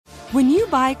When you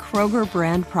buy Kroger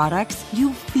brand products,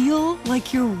 you feel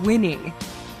like you're winning.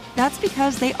 That's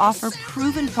because they offer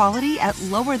proven quality at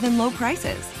lower than low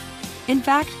prices. In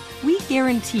fact, we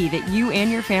guarantee that you and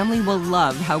your family will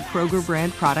love how Kroger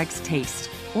brand products taste,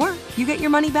 or you get your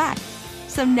money back.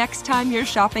 So next time you're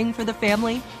shopping for the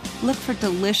family, look for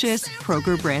delicious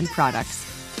Kroger brand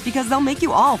products, because they'll make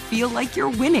you all feel like you're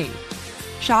winning.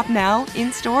 Shop now,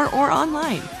 in-store, or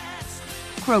online.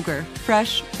 Kroger,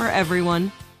 fresh for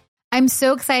everyone. I'm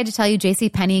so excited to tell you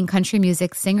JCPenney and country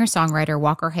music singer-songwriter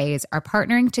Walker Hayes are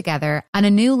partnering together on a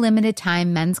new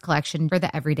limited-time men's collection for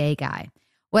the everyday guy.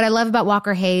 What I love about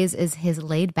Walker Hayes is his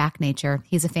laid-back nature.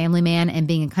 He's a family man, and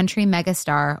being a country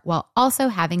megastar while also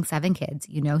having 7 kids,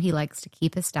 you know he likes to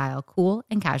keep his style cool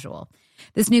and casual.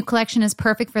 This new collection is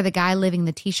perfect for the guy living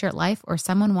the t-shirt life or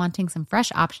someone wanting some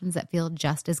fresh options that feel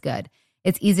just as good.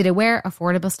 It's easy to wear,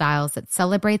 affordable styles that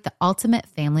celebrate the ultimate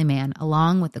family man,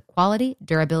 along with the quality,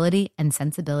 durability, and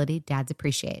sensibility dads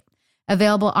appreciate.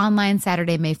 Available online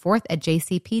Saturday, May 4th at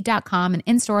jcp.com and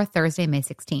in-store Thursday, May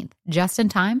 16th, just in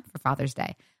time for Father's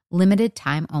Day. Limited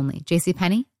time only.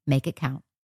 JCPenney, make it count.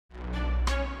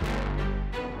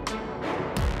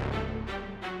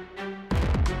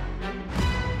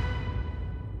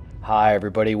 Hi,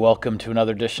 everybody. Welcome to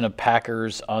another edition of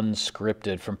Packers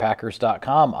Unscripted from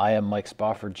Packers.com. I am Mike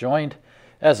Spofford, joined,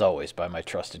 as always, by my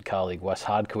trusted colleague, Wes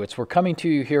Hodkiewicz. We're coming to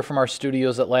you here from our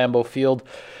studios at Lambeau Field.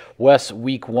 Wes,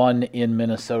 week 1 in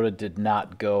Minnesota did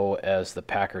not go as the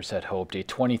Packers had hoped. A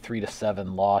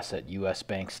 23-7 loss at US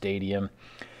Bank Stadium.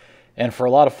 And for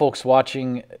a lot of folks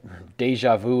watching,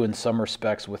 deja vu in some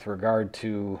respects with regard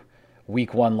to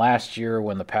week 1 last year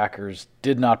when the Packers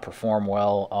did not perform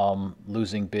well,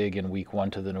 losing big in week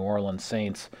 1 to the New Orleans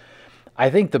Saints. I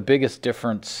think the biggest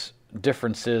difference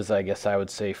is, I guess I would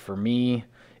say for me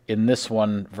in this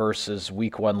one versus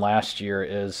week 1 last year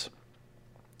is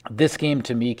this game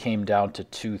to me came down to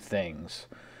 2 things.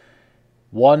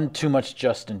 1, too much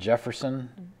Justin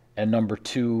Jefferson, and number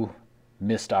 2,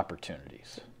 missed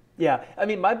opportunities. Yeah, I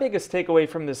mean, my biggest takeaway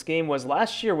from this game was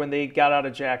last year when they got out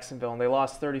of Jacksonville and they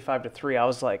lost 35-3. I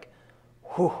was like,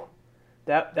 whew,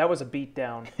 that was a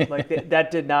beatdown. Like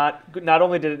that did not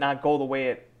only did it not go the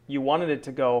way you wanted it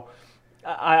to go,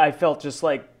 I felt just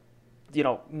like,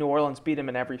 New Orleans beat him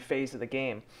in every phase of the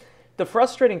game. The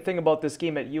frustrating thing about this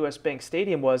game at US Bank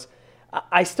Stadium was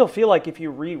I still feel like if you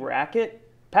re-rack it,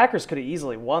 Packers could have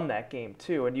easily won that game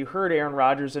too. And you heard Aaron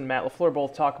Rodgers and Matt LaFleur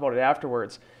both talk about it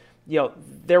afterwards.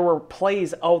 There were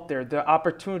plays out there. The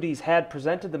opportunities had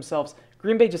presented themselves.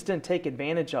 Green Bay just didn't take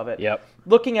advantage of it. Yep.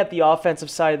 Looking at the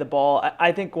offensive side of the ball,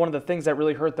 I think one of the things that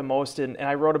really hurt the most, and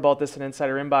I wrote about this in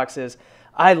Insider Inbox, is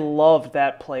I loved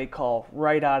that play call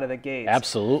right out of the gates.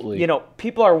 Absolutely.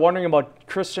 People are wondering about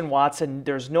Christian Watson.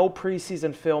 There's no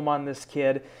preseason film on this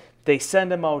kid. They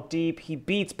send him out deep. He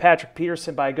beats Patrick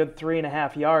Peterson by a good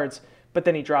 3.5 yards, but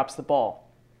then he drops the ball.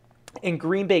 And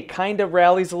Green Bay kind of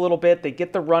rallies a little bit. They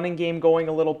get the running game going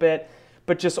a little bit.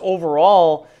 But just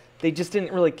overall, they just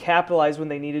didn't really capitalize when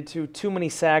they needed to. Too many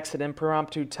sacks at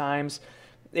impromptu times.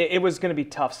 It was going to be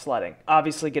tough sledding.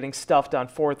 Obviously, getting stuffed on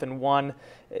 4th and 1.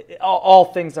 All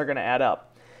things are going to add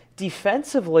up.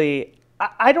 Defensively,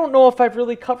 I don't know if I've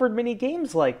really covered many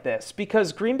games like this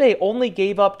because Green Bay only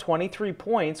gave up 23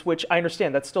 points, which I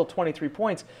understand that's still 23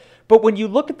 points. But when you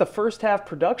look at the first half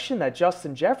production that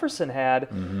Justin Jefferson had,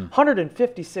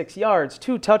 156 yards,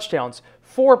 2 touchdowns,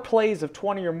 4 plays of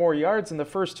 20 or more yards in the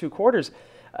first 2 quarters,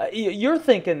 you're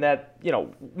thinking that,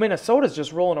 Minnesota's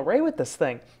just rolling away with this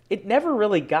thing. It never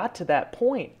really got to that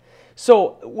point.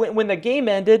 So when the game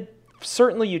ended,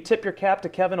 certainly you tip your cap to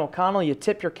Kevin O'Connell, you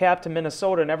tip your cap to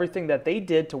Minnesota and everything that they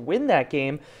did to win that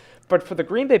game. But for the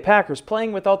Green Bay Packers,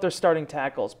 playing without their starting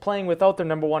tackles, playing without their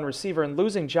number 1 receiver, and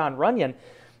losing Jon Runyan,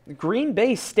 Green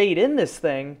Bay stayed in this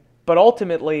thing, but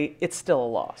ultimately it's still a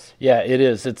loss. Yeah, it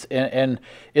is. It's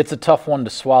a tough one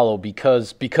to swallow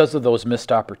because of those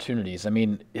missed opportunities. I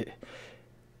mean,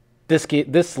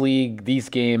 this league, these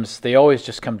games, they always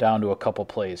just come down to a couple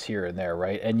plays here and there,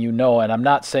 right? And and I'm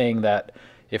not saying that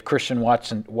if Christian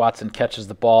Watson catches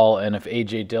the ball and if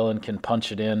A.J. Dillon can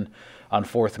punch it in on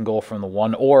 4th and goal from the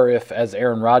 1, or if, as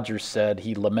Aaron Rodgers said,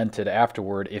 he lamented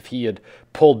afterward, if he had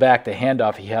pulled back the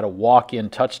handoff, he had a walk-in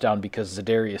touchdown because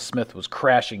Zadarius Smith was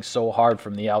crashing so hard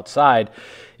from the outside.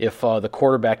 If the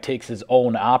quarterback takes his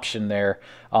own option there,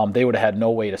 they would have had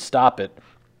no way to stop it.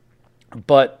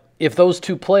 But if those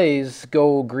 2 plays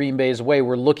go Green Bay's way,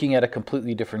 we're looking at a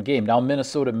completely different game. Now,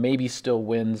 Minnesota maybe still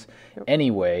wins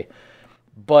anyway,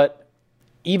 but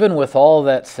even with all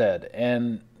that said,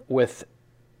 and with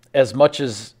as much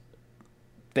as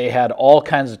they had all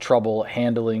kinds of trouble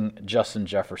handling Justin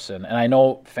Jefferson. And I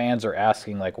know fans are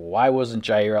asking, like, why wasn't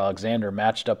Jair Alexander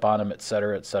matched up on him, et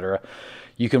cetera, et cetera.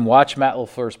 You can watch Matt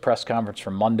LaFleur's press conference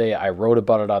from Monday. I wrote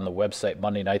about it on the website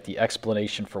Monday night, the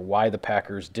explanation for why the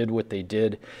Packers did what they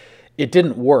did. It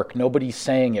didn't work. Nobody's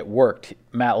saying it worked.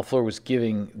 Matt LaFleur was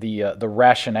giving the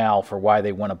rationale for why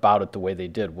they went about it the way they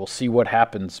did. We'll see what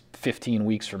happens 15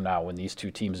 weeks from now when these two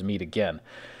teams meet again.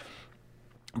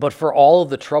 But for all of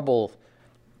the trouble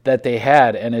that they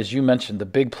had, and as you mentioned, the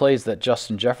big plays that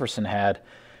Justin Jefferson had,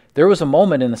 there was a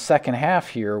moment in the second half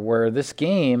here where this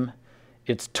game,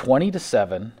 it's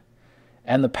 20-7,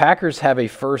 and the Packers have a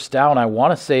first down. I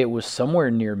want to say it was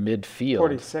somewhere near midfield.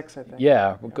 46, I think.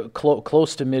 Yeah,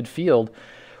 close to midfield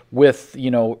with,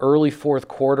 early fourth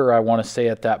quarter, I want to say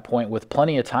at that point, with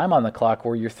plenty of time on the clock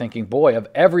where you're thinking, boy, of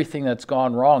everything that's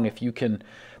gone wrong, if you can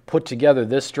put together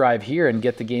this drive here and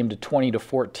get the game to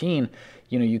 20-14,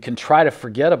 you can try to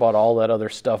forget about all that other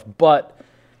stuff, but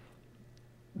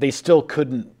they still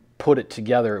couldn't put it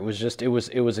together. It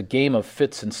was a game of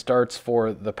fits and starts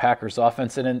for the Packers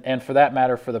offense and for that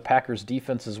matter for the Packers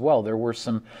defense as well. There were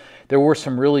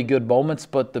some really good moments,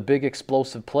 but the big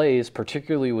explosive plays,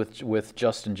 particularly with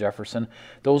Justin Jefferson,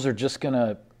 those are just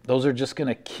gonna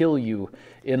kill you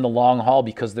in the long haul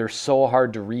because they're so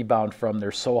hard to rebound from,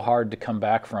 they're so hard to come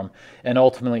back from, and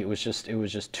ultimately it was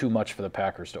just too much for the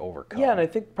Packers to overcome. Yeah, and I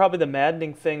think probably the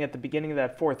maddening thing at the beginning of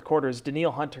that fourth quarter is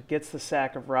Danielle Hunter gets the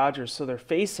sack of Rodgers, so they're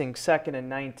facing 2nd and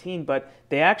 19, but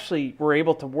they actually were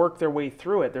able to work their way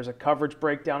through it. There's a coverage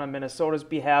breakdown on Minnesota's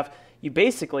behalf. You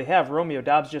basically have Romeo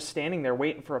Doubs just standing there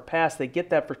waiting for a pass. They get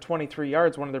that for 23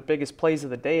 yards, one of their biggest plays of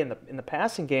the day in the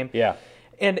passing game. Yeah.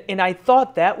 And I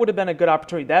thought that would have been a good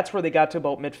opportunity. That's where they got to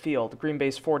about midfield, Green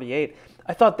Bay's 48.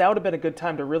 I thought that would have been a good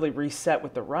time to really reset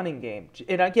with the running game.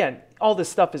 And again, all this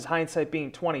stuff is hindsight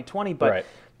being 20/20, but right.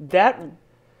 that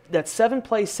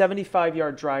 7-play,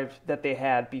 75-yard drive that they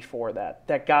had before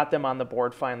that got them on the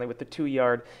board finally with the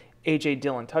 2-yard A.J.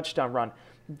 Dillon touchdown run,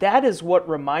 that is what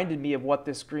reminded me of what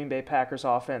this Green Bay Packers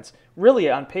offense really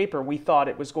on paper we thought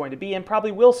it was going to be and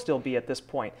probably will still be at this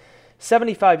point.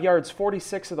 75 yards,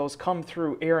 46 of those come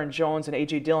through Aaron Jones and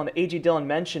A.J. Dillon. A.J. Dillon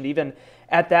mentioned even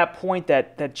at that point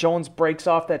that Jones breaks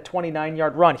off that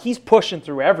 29-yard run. He's pushing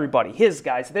through everybody, his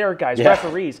guys, their guys,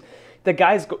 referees. The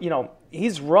guys,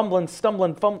 he's rumbling,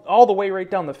 stumbling all the way right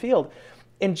down the field.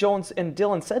 And Jones and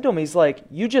Dillon said to him, he's like,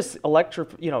 you just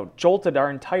jolted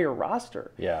our entire roster.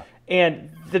 Yeah.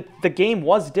 And the game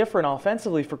was different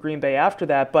offensively for Green Bay after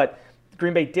that, but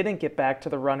Green Bay didn't get back to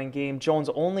the running game. Jones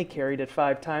only carried it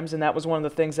 5 times, and that was one of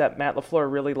the things that Matt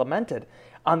LaFleur really lamented.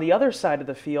 On the other side of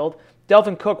the field,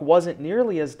 Dalvin Cook wasn't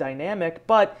nearly as dynamic,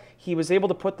 but he was able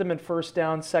to put them in first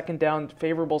down, second down,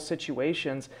 favorable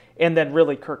situations, and then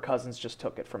really Kirk Cousins just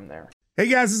took it from there. Hey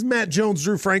guys, this is Matt Jones,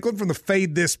 Drew Franklin from the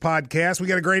Fade This podcast. We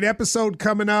got a great episode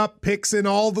coming up, picks in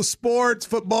all the sports,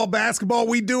 football, basketball,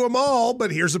 we do them all,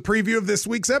 but here's a preview of this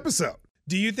week's episode.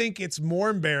 Do you think it's more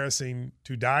embarrassing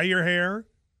to dye your hair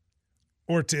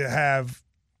or to have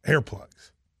hair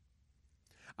plugs?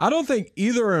 I don't think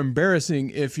either are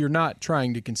embarrassing if you're not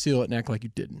trying to conceal it and act like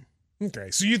you didn't.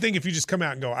 Okay, so you think if you just come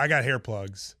out and go, I got hair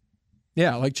plugs.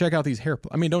 Yeah, like check out these hair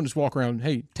plugs. I mean, don't just walk around,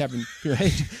 hey, tapping,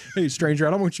 hey, stranger,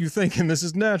 I don't want you thinking this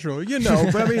is natural.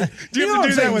 But I mean, do you have to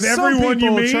do that with everyone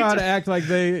you meet? Try to act like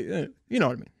they, you know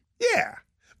what I mean? Yeah.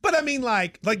 But I mean,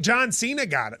 like John Cena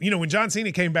got it. When John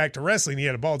Cena came back to wrestling, he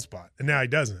had a bald spot, and now he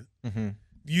doesn't. Mm-hmm.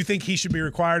 You think he should be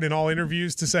required in all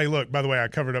interviews to say, look, by the way, I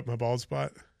covered up my bald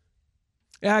spot?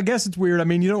 Yeah, I guess it's weird. I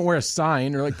mean, you don't wear a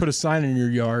sign or put a sign in your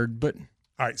yard, but.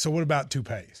 All right, so what about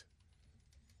toupees?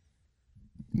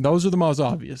 Those are the most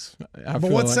obvious. But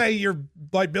let's say you're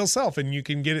like Bill Self and you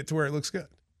can get it to where it looks good.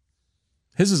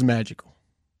 His is magical.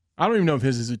 I don't even know if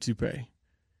his is a toupee.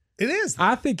 It is.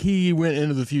 I think he went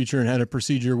into the future and had a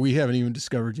procedure we haven't even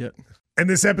discovered yet. And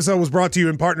this episode was brought to you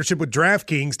in partnership with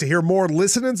DraftKings. To hear more,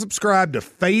 listen and subscribe to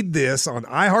Fade This on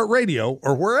iHeartRadio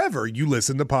or wherever you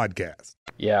listen to podcasts.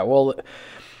 Yeah, well,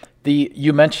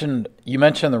 you mentioned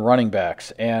the running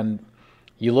backs, and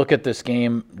you look at this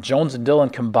game, Jones and Dillon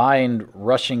combined,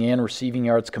 rushing and receiving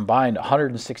yards combined,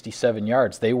 167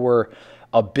 yards. They were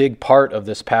a big part of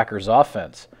this Packers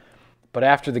offense. But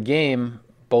after the game,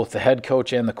 both the head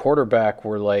coach and the quarterback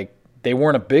were like, they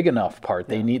weren't a big enough part.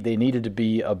 They needed to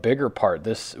be a bigger part.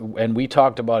 And we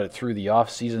talked about it through the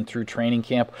offseason, through training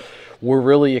camp. We're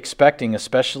really expecting,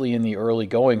 especially in the early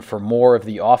going, for more of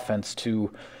the offense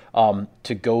to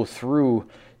go through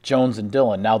Jones and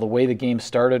Dillon. Now, the way the game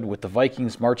started with the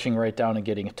Vikings marching right down and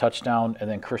getting a touchdown, and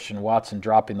then Christian Watson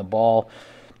dropping the ball,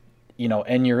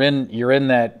 and you're in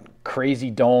that crazy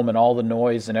dome and all the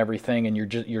noise and everything, and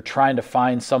you're trying to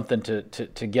find something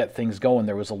to get things going.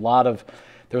 There was a lot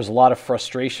of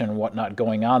frustration and whatnot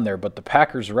going on there, but the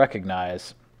Packers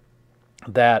recognize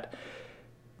that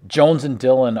Jones and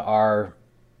Dillon are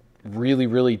really,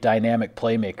 really dynamic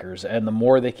playmakers, and the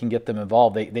more they can get them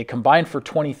involved, they combined for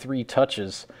 23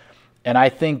 touches, and I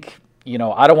think,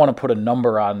 I don't want to put a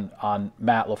number on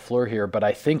Matt LaFleur here, but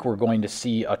I think we're going to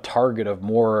see a target of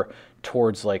more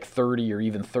towards like 30 or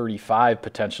even 35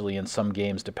 potentially in some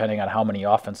games, depending on how many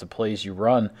offensive plays you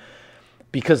run,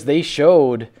 because they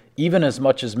showed, even as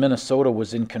much as Minnesota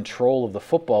was in control of the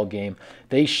football game,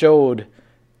 they showed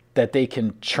that they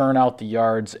can churn out the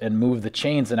yards and move the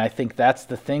chains, and I think that's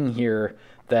the thing here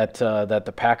that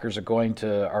the Packers are going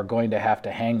to have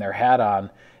to hang their hat on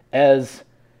as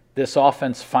this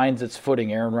offense finds its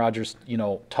footing. Aaron Rodgers,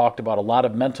 talked about a lot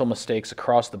of mental mistakes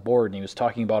across the board, and he was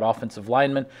talking about offensive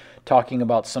linemen, talking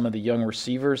about some of the young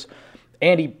receivers,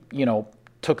 and he,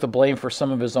 took the blame for some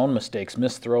of his own mistakes,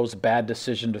 missed throws, bad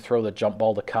decision to throw the jump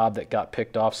ball to Cobb that got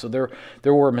picked off. So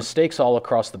there were mistakes all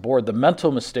across the board. The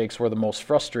mental mistakes were the most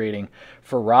frustrating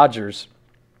for Rodgers,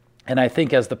 and I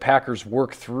think as the Packers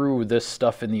work through this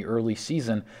stuff in the early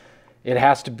season, it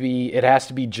has to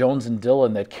be Jones and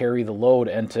Dillon that carry the load,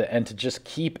 and to just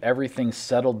keep everything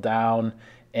settled down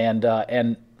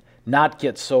and not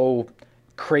get so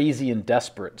crazy and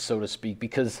desperate, so to speak,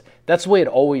 because that's the way it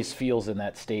always feels in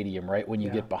that stadium, right? When you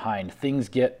get behind, things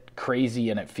get crazy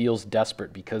and it feels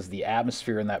desperate because the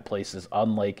atmosphere in that place is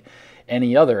unlike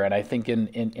any other. And I think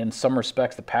in some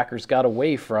respects, the Packers got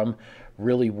away from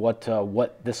really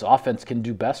what this offense can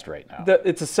do best right now.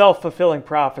 It's a self-fulfilling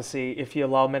prophecy if you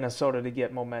allow Minnesota to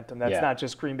get momentum. That's not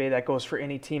just Green Bay. That goes for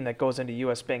any team that goes into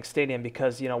U.S. Bank Stadium,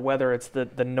 because whether it's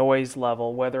the noise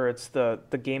level, whether it's the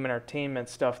game entertainment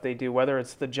stuff they do, whether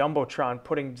it's the Jumbotron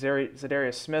putting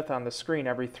Zadarius Smith on the screen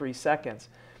every 3 seconds,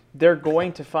 they're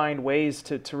going to find ways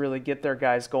to really get their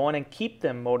guys going and keep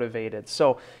them motivated.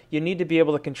 So you need to be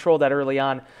able to control that early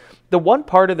on. The one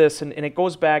part of this, and it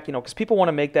goes back, because people want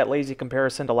to make that lazy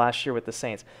comparison to last year with the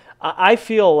Saints. I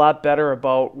feel a lot better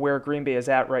about where Green Bay is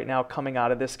at right now coming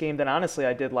out of this game than honestly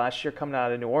I did last year coming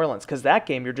out of New Orleans, because that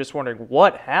game you're just wondering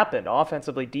what happened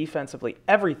offensively, defensively,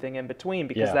 everything in between,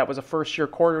 because that was a first-year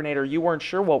coordinator. You weren't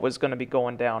sure what was going to be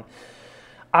going down.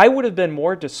 I would have been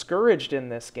more discouraged in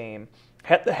this game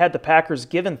had the Packers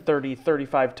given 30,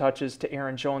 35 touches to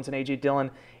Aaron Jones and A.J. Dillon,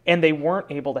 and they weren't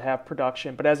able to have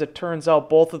production. But as it turns out,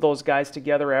 both of those guys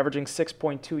together averaging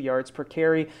 6.2 yards per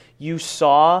carry. You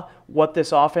saw what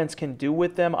this offense can do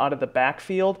with them out of the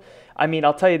backfield. I mean,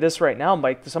 I'll tell you this right now,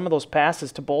 Mike, some of those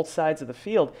passes to both sides of the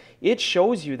field, it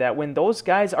shows you that when those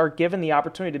guys are given the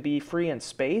opportunity to be free in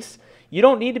space, you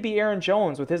don't need to be Aaron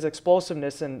Jones with his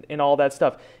explosiveness and all that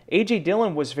stuff. A.J.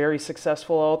 Dillon was very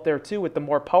successful out there too with the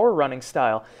more power running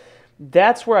style.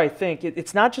 That's where I think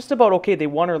it's not just about, okay, they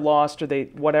won or lost or they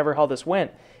whatever, how this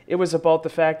went. It was about the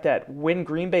fact that when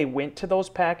Green Bay went to those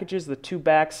packages, the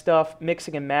two-back stuff,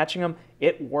 mixing and matching them,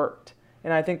 it worked.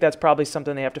 And I think that's probably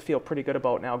something they have to feel pretty good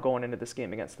about now going into this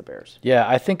game against the Bears. Yeah,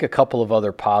 I think a couple of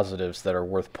other positives that are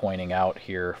worth pointing out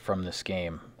here from this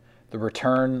game. The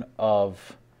return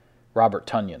of Robert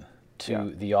Tonyan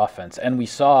to the offense. And we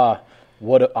saw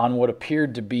what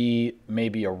appeared to be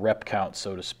maybe a rep count,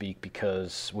 so to speak,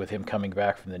 because with him coming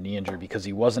back from the knee injury, because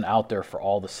he wasn't out there for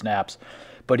all the snaps.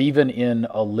 But even in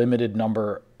a limited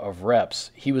number of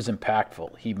reps, he was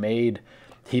impactful. He made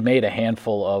a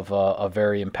handful of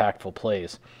very impactful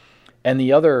plays. And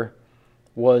the other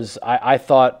was, I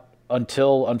thought,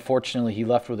 until unfortunately he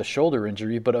left with a shoulder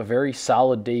injury, but a very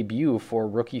solid debut for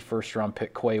rookie first-round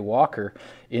pick Quay Walker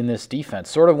in this defense.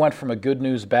 Sort of went from a good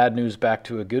news, bad news back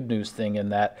to a good news thing in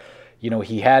that,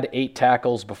 he had 8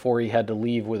 tackles before he had to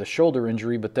leave with a shoulder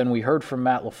injury, but then we heard from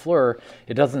Matt LaFleur,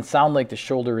 it doesn't sound like the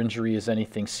shoulder injury is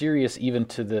anything serious, even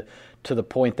to the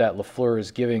point that LaFleur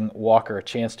is giving Walker a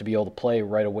chance to be able to play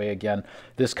right away again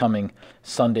this coming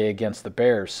Sunday against the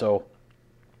Bears. So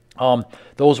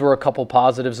those were a couple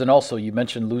positives. And also, you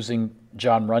mentioned losing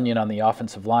John Runyon on the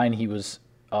offensive line. He was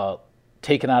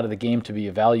taken out of the game to be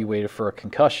evaluated for a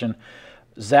concussion.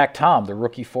 Zach Tom, the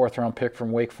rookie 4th-round pick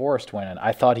from Wake Forest, went in.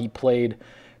 I thought he played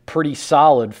pretty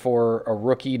solid for a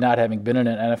rookie, not having been in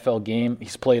an NFL game.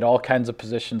 He's played all kinds of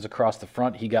positions across the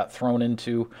front. He got thrown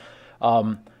into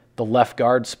the left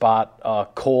guard spot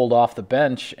cold off the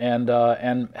bench and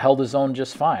held his own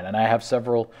just fine. And I have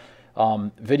several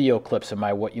video clips in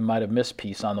my What You Might Have Missed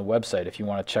piece on the website if you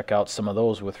want to check out some of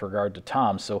those with regard to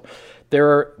Tom. So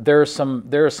there are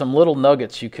some little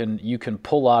nuggets you can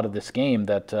pull out of this game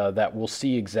that we'll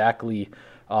see exactly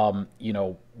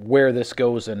where this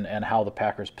goes and how the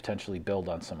Packers potentially build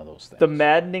on some of those things. The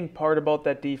maddening part about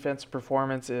that defense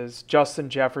performance is Justin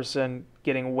Jefferson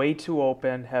getting way too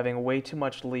open, having way too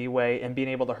much leeway, and being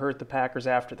able to hurt the Packers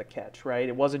after the catch, right?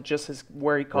 It wasn't just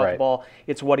where he caught the ball,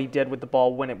 it's what he did with the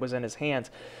ball when it was in his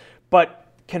hands. But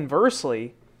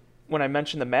conversely, when I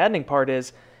mentioned the maddening part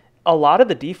is a lot of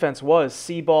the defense was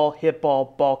see ball, hit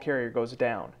ball, ball carrier goes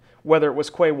down. Whether it was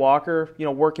Quay Walker,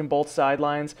 working both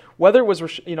sidelines, whether it was,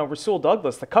 Rasul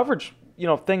Douglas, the coverage,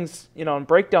 things, and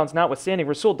breakdowns notwithstanding,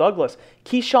 Rasul Douglas,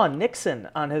 Keyshawn Nixon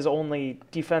on his only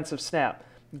defensive snap,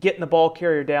 getting the ball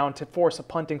carrier down to force a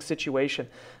punting situation.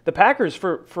 The Packers,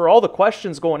 for all the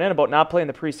questions going in about not playing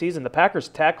the preseason, the Packers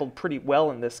tackled pretty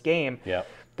well in this game. Yeah.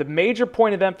 The major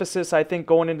point of emphasis, I think,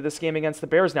 going into this game against the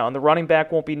Bears now, and the running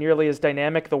back won't be nearly as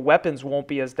dynamic, the weapons won't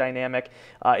be as dynamic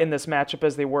in this matchup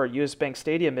as they were at US Bank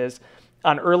Stadium, is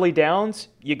on early downs,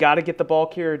 you got to get the ball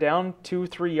carrier down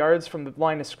 2-3 yards from the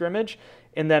line of scrimmage,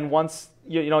 and then once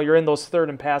you're in those third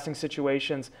and passing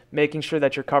situations, making sure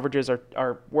that your coverages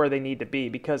are where they need to be,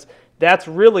 because that's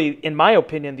really, in my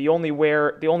opinion, the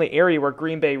only area where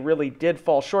Green Bay really did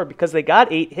fall short, because they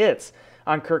got 8 hits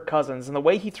on Kirk Cousins. And the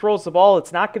way he throws the ball,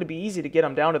 it's not going to be easy to get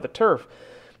him down to the turf.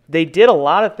 They did a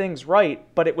lot of things right,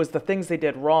 but it was the things they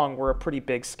did wrong were a pretty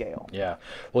big scale. Yeah.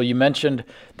 Well, you mentioned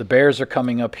the Bears are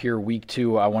coming up here week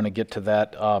 2. I want to get to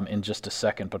that in just a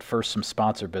second, but first some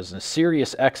sponsor business.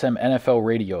 Sirius XM NFL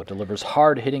Radio delivers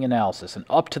hard-hitting analysis and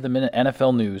up-to-the-minute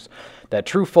NFL news that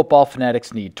true football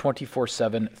fanatics need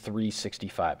 24/7,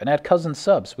 365. And at Cousins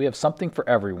Subs, we have something for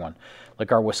everyone,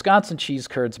 like our Wisconsin cheese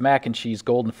curds, mac and cheese,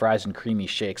 golden fries, and creamy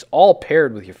shakes, all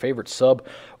paired with your favorite sub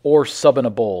or sub in a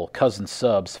bowl. Cousins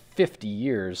Subs, 50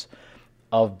 years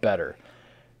of better.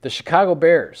 The Chicago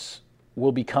Bears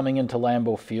will be coming into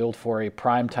Lambeau Field for a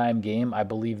primetime game. I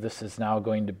believe this is now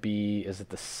going to be, is it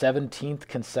the 17th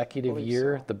consecutive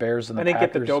year? So. The Bears and the Packers. I didn't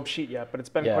Packers. get the dope sheet yet, but it's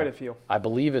been quite a few. I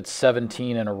believe it's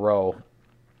 17 in a row.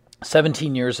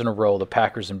 17 years in a row, the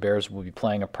Packers and Bears will be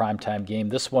playing a primetime game.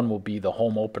 This one will be the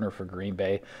home opener for Green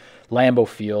Bay, Lambeau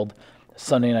Field,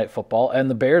 Sunday Night Football. And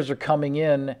the Bears are coming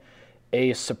in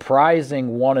a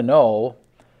surprising 1-0,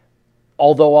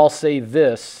 although I'll say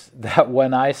this, that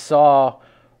when I saw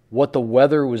what the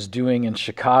weather was doing in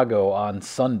Chicago on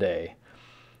Sunday,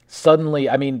 suddenly,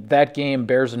 that game,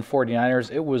 Bears and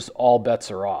 49ers, it was all bets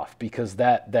are off, because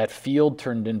that field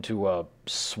turned into a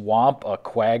swamp, a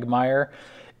quagmire.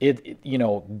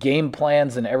 Game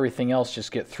plans and everything else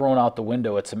just get thrown out the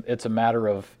window. It's a matter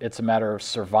of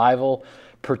survival,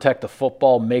 protect the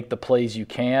football, make the plays you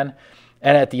can.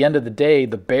 And at the end of the day,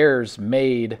 the Bears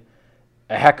made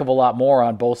a heck of a lot more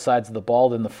on both sides of the ball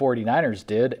than the 49ers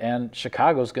did, and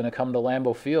Chicago's going to come to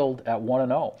Lambeau Field at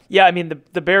 1-0. Yeah,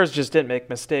 the Bears just didn't make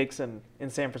mistakes, and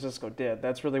San Francisco did.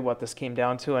 That's really what this came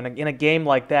down to. And in a game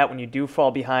like that, when you do fall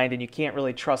behind and you can't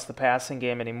really trust the passing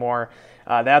game anymore,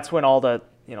 that's when all the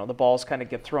balls kind of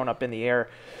get thrown up in the air.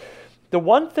 The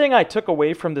one thing I took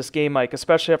away from this game, Mike,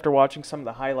 especially after watching some of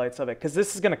the highlights of it, because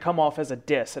this is going to come off as a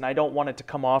diss, and I don't want it to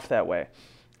come off that way.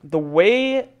 The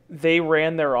way they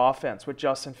ran their offense with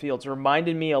Justin Fields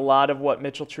reminded me a lot of what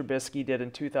Mitchell Trubisky did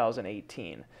in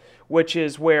 2018, which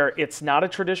is where it's not a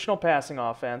traditional passing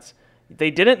offense.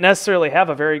 They didn't necessarily have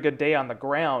a very good day on the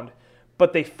ground,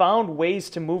 but they found ways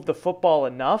to move the football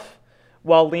enough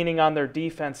while leaning on their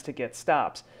defense to get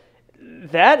stops.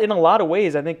 That, in a lot of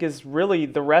ways, I think is really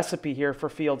the recipe here for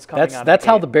Fields coming on. That's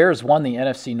how the Bears won the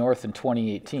NFC North in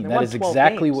 2018. That is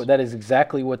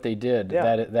exactly what they did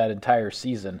that entire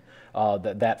season.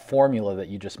 That formula that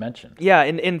you just mentioned. Yeah,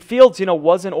 and Fields,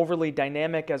 wasn't overly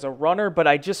dynamic as a runner, but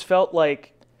I just felt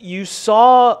like you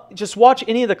saw. Just watch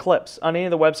any of the clips on any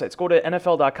of the websites. Go to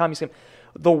NFL.com. You see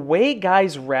the way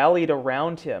guys rallied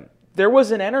around him. There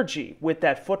was an energy with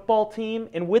that football team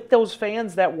and with those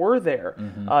fans that were there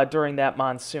during that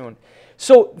monsoon.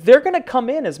 So they're going to come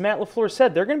in, as Matt LaFleur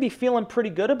said, they're going to be feeling pretty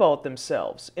good about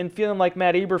themselves and feeling like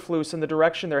Matt Eberflus and the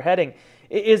direction they're heading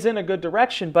is in a good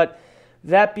direction. But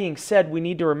that being said, we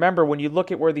need to remember when you look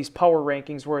at where these power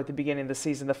rankings were at the beginning of the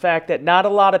season, the fact that not a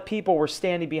lot of people were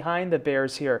standing behind the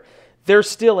Bears here. There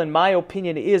still, in my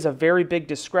opinion, is a very big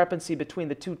discrepancy between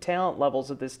the two talent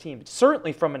levels of this team,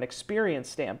 certainly from an experience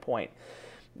standpoint.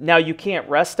 Now, you can't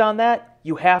rest on that.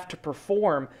 You have to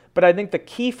perform. But I think the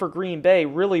key for Green Bay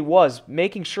really was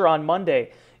making sure on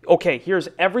Monday, okay, here's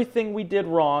everything we did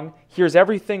wrong. Here's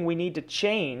everything we need to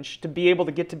change to be able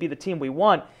to get to be the team we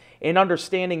want, and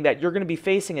understanding that you're going to be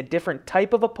facing a different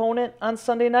type of opponent on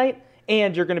Sunday night,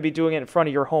 and you're going to be doing it in front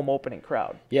of your home opening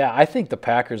crowd. Yeah, I think the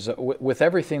Packers, with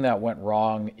everything that went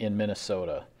wrong in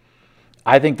Minnesota,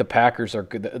 I think the Packers are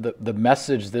good. The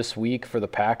message this week for the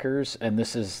Packers, and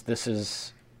this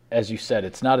is, as you said,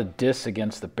 it's not a diss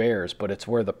against the Bears, but it's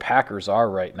where the Packers are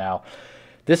right now.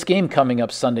 This game coming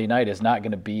up Sunday night is not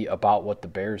going to be about what the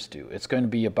Bears do. It's going to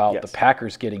be about the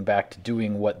Packers getting back to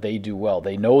doing what they do well.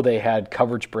 They know they had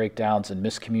coverage breakdowns and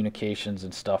miscommunications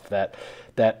and stuff that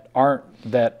aren't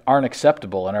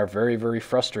acceptable and are very, very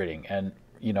frustrating. And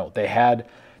they had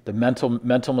the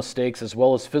mental mistakes as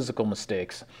well as physical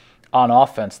mistakes on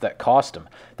offense that cost them.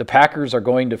 The Packers are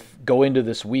going to go into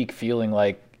this week feeling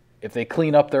like if they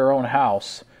clean up their own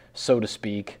house, so to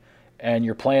speak, and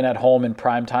you're playing at home in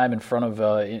prime time in front of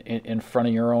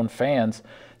your own fans,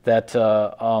 that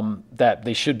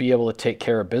they should be able to take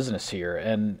care of business here,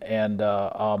 and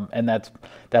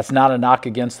that's not a knock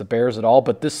against the Bears at all.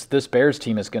 But this Bears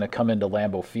team is going to come into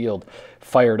Lambeau Field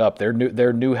fired up. Their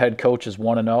new head coach is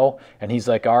 1-0, and he's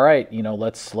like, all right,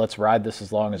 let's ride this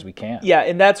as long as we can. Yeah,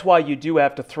 and that's why you do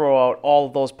have to throw out all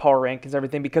of those power rankings,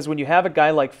 everything, because when you have a guy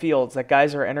like Fields that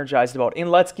guys are energized about, and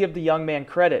let's give the young man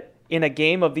credit. In a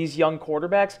game of these young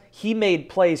quarterbacks, he made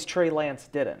plays Trey Lance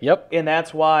didn't. Yep. And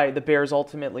that's why the Bears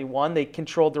ultimately won. They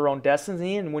controlled their own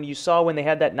destiny. And when you saw when they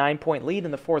had that 9-point lead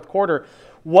in the fourth quarter,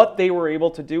 what they were able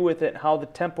to do with it, how the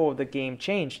tempo of the game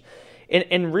changed.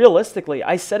 And realistically,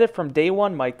 I said it from day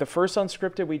one, Mike, the first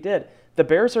Unscripted we did, the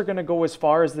Bears are going to go as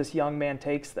far as this young man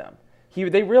takes them.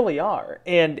 They really are.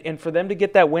 And for them to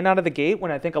get that win out of the gate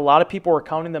when I think a lot of people were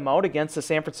counting them out against the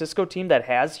San Francisco team that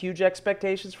has huge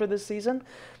expectations for this season,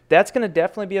 that's going to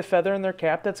definitely be a feather in their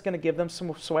cap. That's going to give them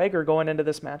some swagger going into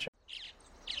this matchup.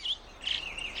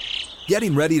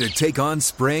 Getting ready to take on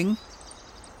spring?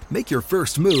 Make your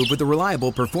first move with the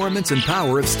reliable performance and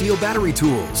power of Steel battery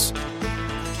tools.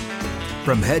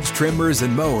 From hedge trimmers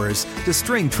and mowers to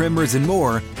string trimmers and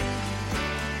more,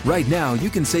 right now you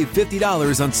can save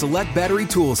 $50 on select battery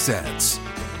tool sets.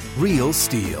 Real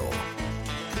Steel.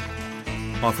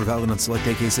 Offer valid on select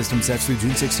AK system sets through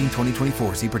June 16,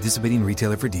 2024. See participating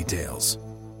retailer for details.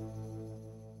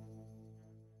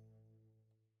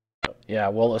 Yeah,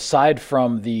 well, aside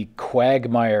from the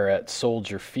quagmire at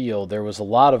Soldier Field, there was a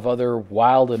lot of other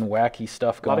wild and wacky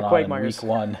stuff going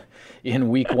on in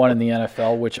week one in the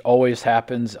NFL, which always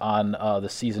happens on the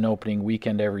season opening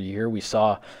weekend every year. We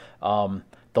saw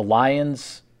the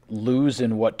Lions lose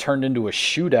in what turned into a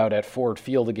shootout at Ford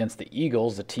Field against the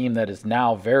Eagles, a team that is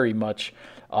now very much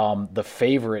the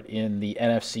favorite in the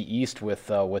NFC East with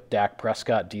Dak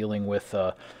Prescott dealing with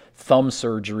thumb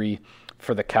surgery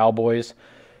for the Cowboys.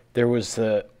 There was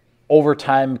the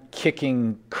overtime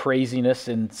kicking craziness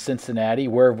in Cincinnati.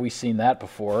 Where have we seen that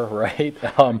before, right?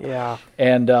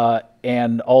 Yeah.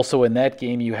 And also in that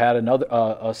game, you had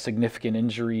a significant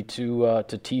injury to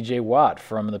T.J. Watt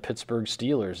from the Pittsburgh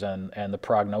Steelers, and the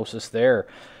prognosis there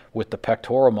with the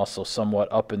pectoral muscle somewhat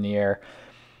up in the air.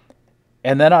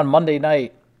 And then on Monday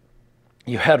night,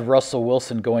 you had Russell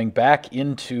Wilson going back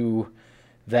into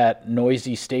that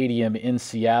noisy stadium in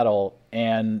Seattle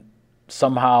and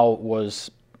somehow was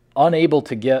unable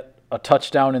to get a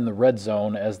touchdown in the red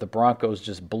zone as the Broncos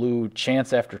just blew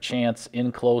chance after chance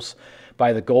in close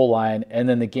by the goal line. And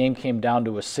then the game came down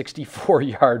to a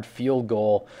 64-yard field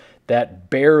goal that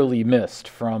barely missed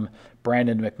from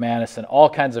Brandon McManus, and all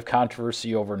kinds of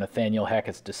controversy over Nathaniel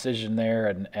Hackett's decision there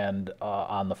and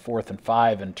on the 4th and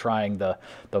 5 and trying the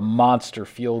monster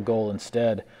field goal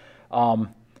instead.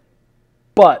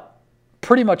 But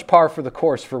pretty much par for the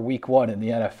course for week one in the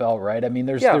NFL, right? I mean,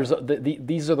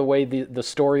 these are the way the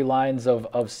storylines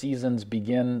of seasons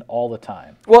begin all the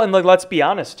time. Well, and let's be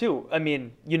honest too. I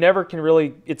mean, it's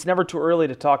never too early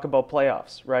to talk about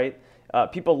playoffs, right?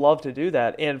 People love to do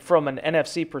that. And from an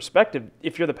NFC perspective,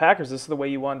 if you're the Packers, this is the way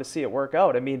you wanted to see it work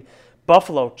out. I mean,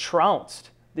 Buffalo trounced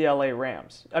the LA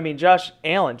Rams. I mean, Josh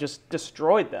Allen just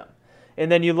destroyed them.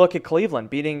 And then you look at Cleveland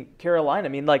beating Carolina. I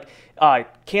mean,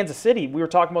 Kansas City, we were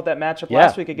talking about that matchup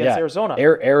last week against Arizona.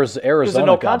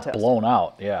 Arizona got blown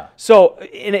out, yeah. So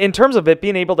in terms of it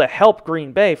being able to help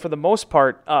Green Bay, for the most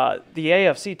part, the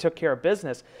AFC took care of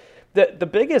business. The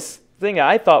biggest thing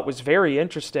I thought was very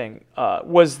interesting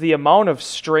was the amount of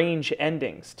strange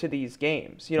endings to these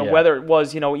games. Whether it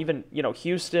was, even,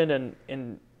 Houston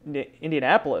and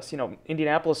Indianapolis.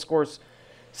 Indianapolis scores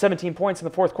 17 points in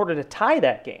the fourth quarter to tie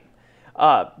that game.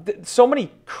 So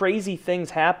many crazy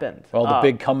things happened. Well, the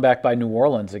big comeback by New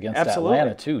Orleans against absolutely.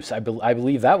 Atlanta, too. So I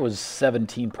believe that was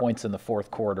 17 points in the fourth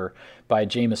quarter by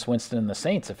Jameis Winston and the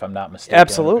Saints, if I'm not mistaken.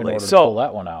 Absolutely. In order to pull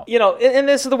that one out. And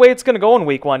this is the way it's going to go in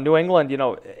week one. New England,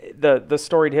 the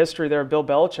storied history there of Bill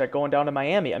Belichick going down to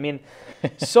Miami. I mean,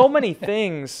 so many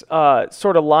things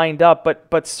sort of lined up,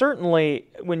 but certainly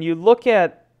when you look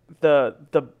at the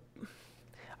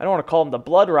I don't want to call them the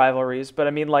blood rivalries, but I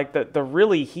mean like the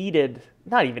really heated,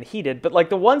 not even heated, but like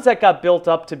the ones that got built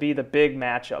up to be the big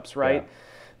matchups, right? Yeah.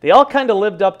 They all kind of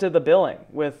lived up to the billing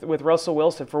with Russell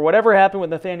Wilson. For whatever happened with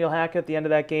Nathaniel Hackett at the end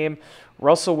of that game,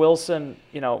 Russell Wilson,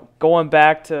 going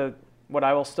back to what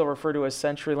I will still refer to as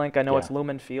CenturyLink. I know it's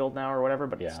Lumen Field now or whatever,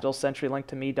 but it's still CenturyLink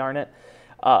to me, darn it.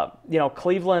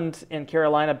 Cleveland and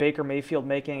Carolina, Baker Mayfield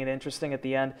making it interesting at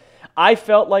the end. I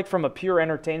felt like from a pure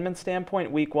entertainment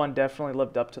standpoint, week one definitely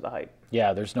lived up to the hype.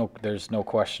 Yeah, there's no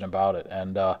question about it.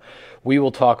 And we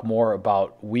will talk more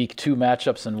about week two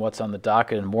matchups and what's on the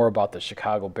docket and more about the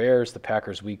Chicago Bears, the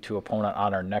Packers' week two opponent,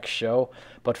 on our next show.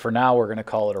 But for now, we're going to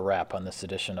call it a wrap on this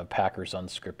edition of Packers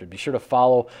Unscripted. Be sure to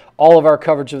follow all of our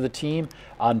coverage of the team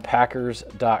on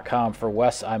Packers.com. For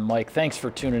Wes, I'm Mike. Thanks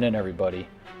for tuning in, everybody.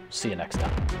 See you next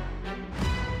time.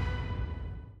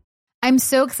 I'm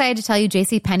so excited to tell you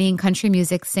JCPenney and country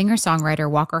music singer-songwriter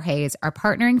Walker Hayes are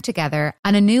partnering together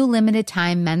on a new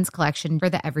limited-time men's collection for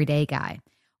the everyday guy.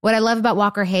 What I love about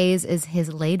Walker Hayes is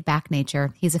his laid-back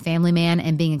nature. He's a family man,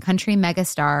 and being a country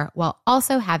megastar while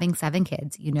also having 7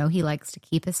 kids, he likes to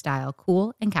keep his style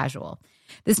cool and casual.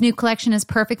 This new collection is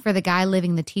perfect for the guy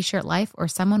living the t-shirt life or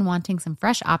someone wanting some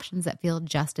fresh options that feel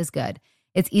just as good.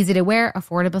 It's easy to wear,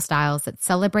 affordable styles that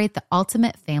celebrate the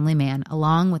ultimate family man,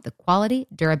 along with the quality,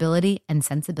 durability, and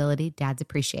sensibility dads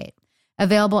appreciate.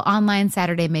 Available online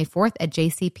Saturday, May 4th at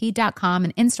jcp.com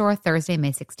and in-store Thursday,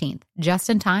 May 16th, just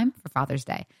in time for Father's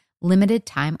Day. Limited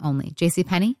time only.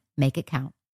 JCPenney, make it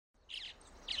count.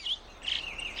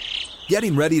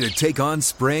 Getting ready to take on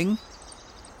spring?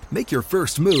 Make your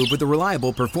first move with the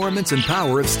reliable performance and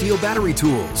power of Steel battery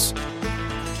tools.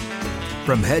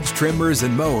 From hedge trimmers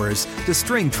and mowers to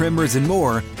string trimmers and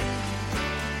more,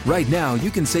 right now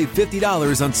you can save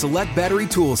 $50 on select battery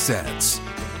tool sets.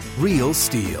 Real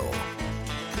Steel.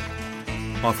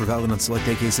 Offer valid on select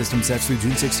AK system sets through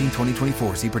June 16,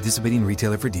 2024. See participating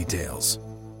retailer for details.